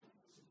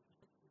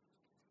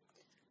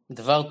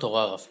דבר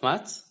תורה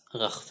רפמ"ץ,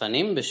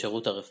 רחפנים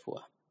בשירות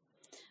הרפואה.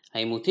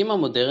 העימותים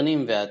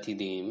המודרניים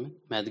והעתידיים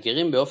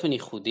מאתגרים באופן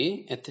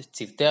ייחודי את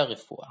צוותי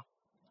הרפואה.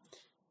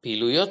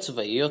 פעילויות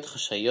צבאיות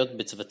חשאיות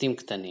בצוותים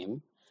קטנים,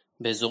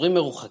 באזורים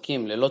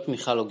מרוחקים ללא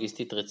תמיכה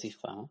לוגיסטית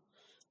רציפה,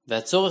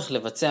 והצורך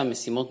לבצע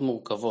משימות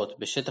מורכבות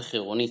בשטח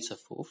עירוני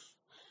צפוף,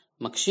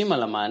 מקשים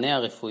על המענה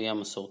הרפואי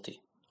המסורתי.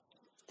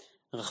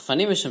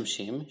 רחפנים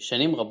משמשים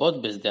שנים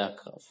רבות בשדה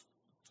הקרב.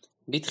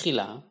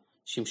 בתחילה,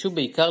 שימשו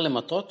בעיקר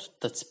למטרות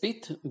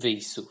תצפית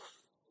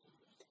ואיסוף.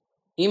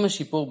 עם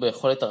השיפור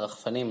ביכולת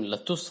הרחפנים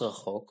לטוס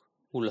רחוק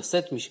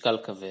ולשאת משקל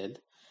כבד,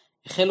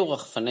 החלו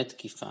רחפני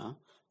תקיפה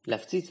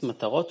להפציץ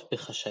מטרות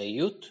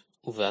בחשאיות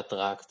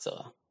ובהתראה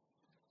קצרה.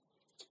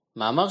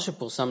 מאמר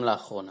שפורסם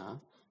לאחרונה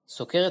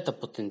סוקר את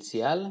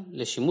הפוטנציאל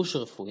לשימוש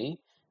רפואי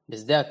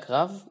בשדה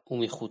הקרב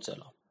ומחוצה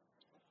לו.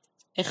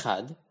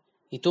 1.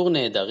 איתור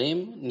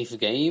נעדרים,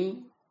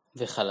 נפגעים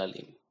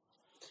וחללים.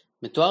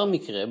 מתואר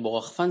מקרה בו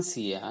רחפן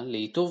סייע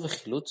לאיתור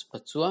וחילוץ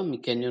פצוע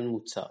מקניון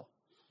מוצר.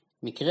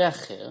 מקרה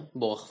אחר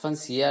בו רחפן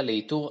סייע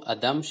לאיתור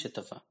אדם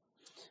שטבע.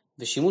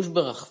 ושימוש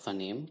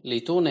ברחפנים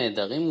לאיתור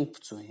נעדרים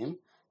ופצועים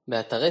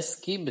באתרי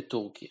סקי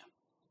בטורקיה.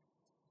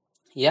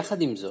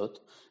 יחד עם זאת,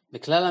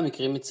 בכלל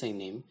המקרים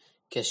מציינים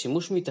כי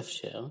השימוש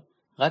מתאפשר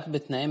רק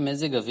בתנאי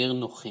מזג אוויר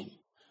נוחים,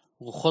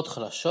 רוחות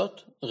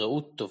חלשות,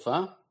 ראות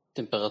טובה,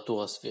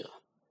 טמפרטורה סבירה.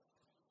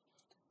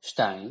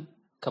 2.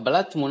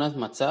 קבלת תמונת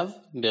מצב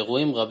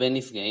באירועים רבי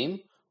נפגעים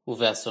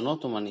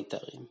ובאסונות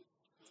הומניטריים.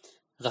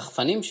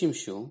 רחפנים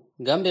שימשו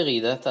גם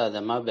ברעידת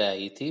האדמה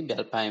בהאיטי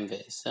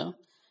ב-2010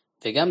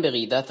 וגם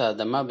ברעידת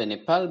האדמה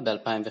בנפאל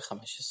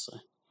ב-2015.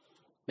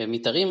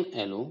 במתארים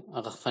אלו,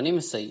 הרחפנים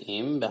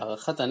מסייעים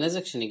בהערכת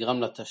הנזק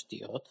שנגרם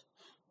לתשתיות,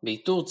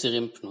 באיתור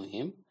צירים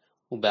פנויים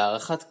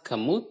ובהערכת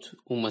כמות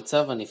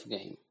ומצב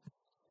הנפגעים.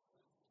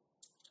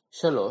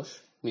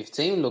 3.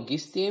 מבצעים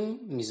לוגיסטיים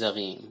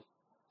מזעריים.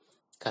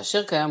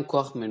 כאשר קיים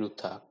כוח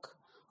מנותק,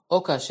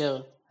 או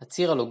כאשר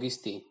הציר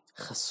הלוגיסטי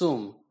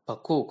חסום,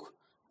 פקוק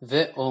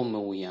ו/או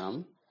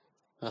מאוים,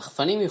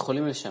 רחפנים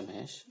יכולים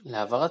לשמש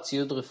להעברת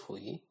ציוד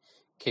רפואי,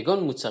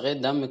 כגון מוצרי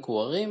דם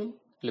מקוררים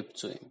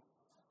לפצועים.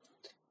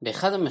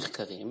 באחד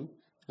המחקרים,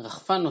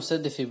 רחפן נושא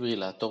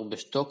דפיברילטור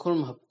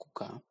בשטוקהולם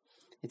הפקוקה,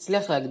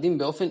 הצליח להקדים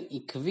באופן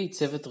עקבי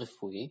צוות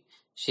רפואי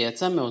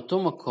שיצא מאותו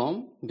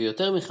מקום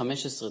ביותר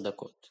מ-15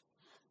 דקות,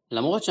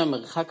 למרות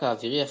שהמרחק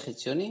האווירי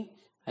החציוני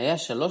היה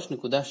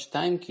 3.2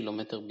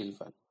 קילומטר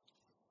בלבד.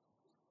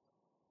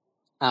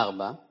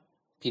 4.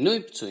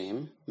 פינוי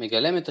פצועים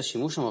מגלם את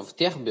השימוש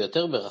המבטיח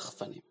ביותר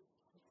ברחפנים.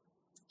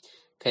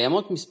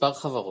 קיימות מספר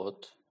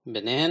חברות,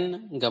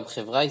 ביניהן גם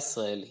חברה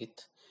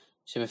ישראלית,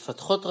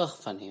 שמפתחות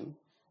רחפנים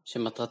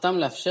שמטרתם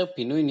לאפשר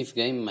פינוי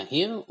נפגעים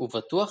מהיר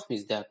ובטוח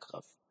משדה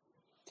הקרב.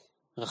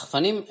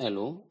 רחפנים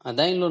אלו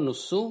עדיין לא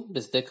נוסו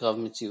בשדה קרב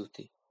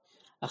מציאותי,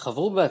 אך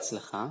עברו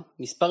בהצלחה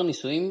מספר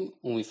ניסויים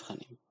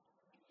ומבחנים.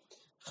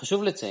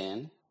 חשוב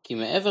לציין כי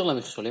מעבר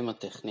למכשולים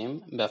הטכניים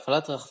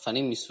בהפעלת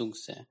רחפנים מסוג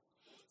זה,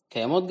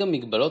 קיימות גם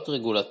מגבלות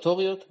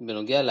רגולטוריות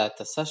בנוגע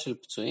להטסה של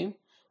פצועים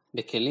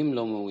בכלים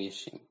לא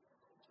מאוישים.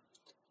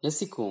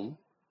 לסיכום,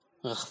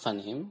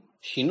 רחפנים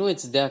שינו את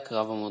שדה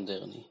הקרב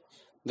המודרני,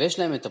 ויש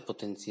להם את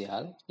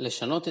הפוטנציאל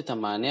לשנות את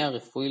המענה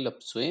הרפואי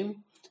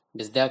לפצועים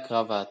בשדה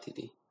הקרב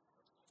העתידי.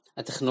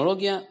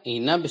 הטכנולוגיה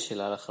אינה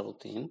בשלה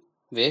לחלוטין,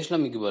 ויש לה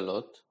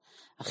מגבלות,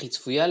 אך היא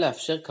צפויה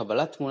לאפשר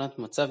קבלת תמונת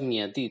מצב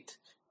מיידית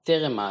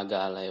טרם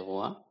ההגעה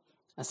לאירוע,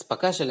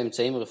 אספקה של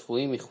אמצעים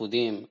רפואיים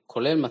ייחודיים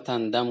כולל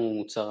מתן דם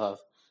ומוצריו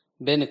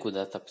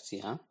בנקודת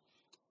הפציעה,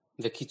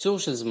 וקיצור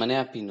של זמני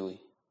הפינוי,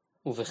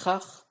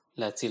 ובכך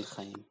להציל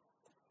חיים.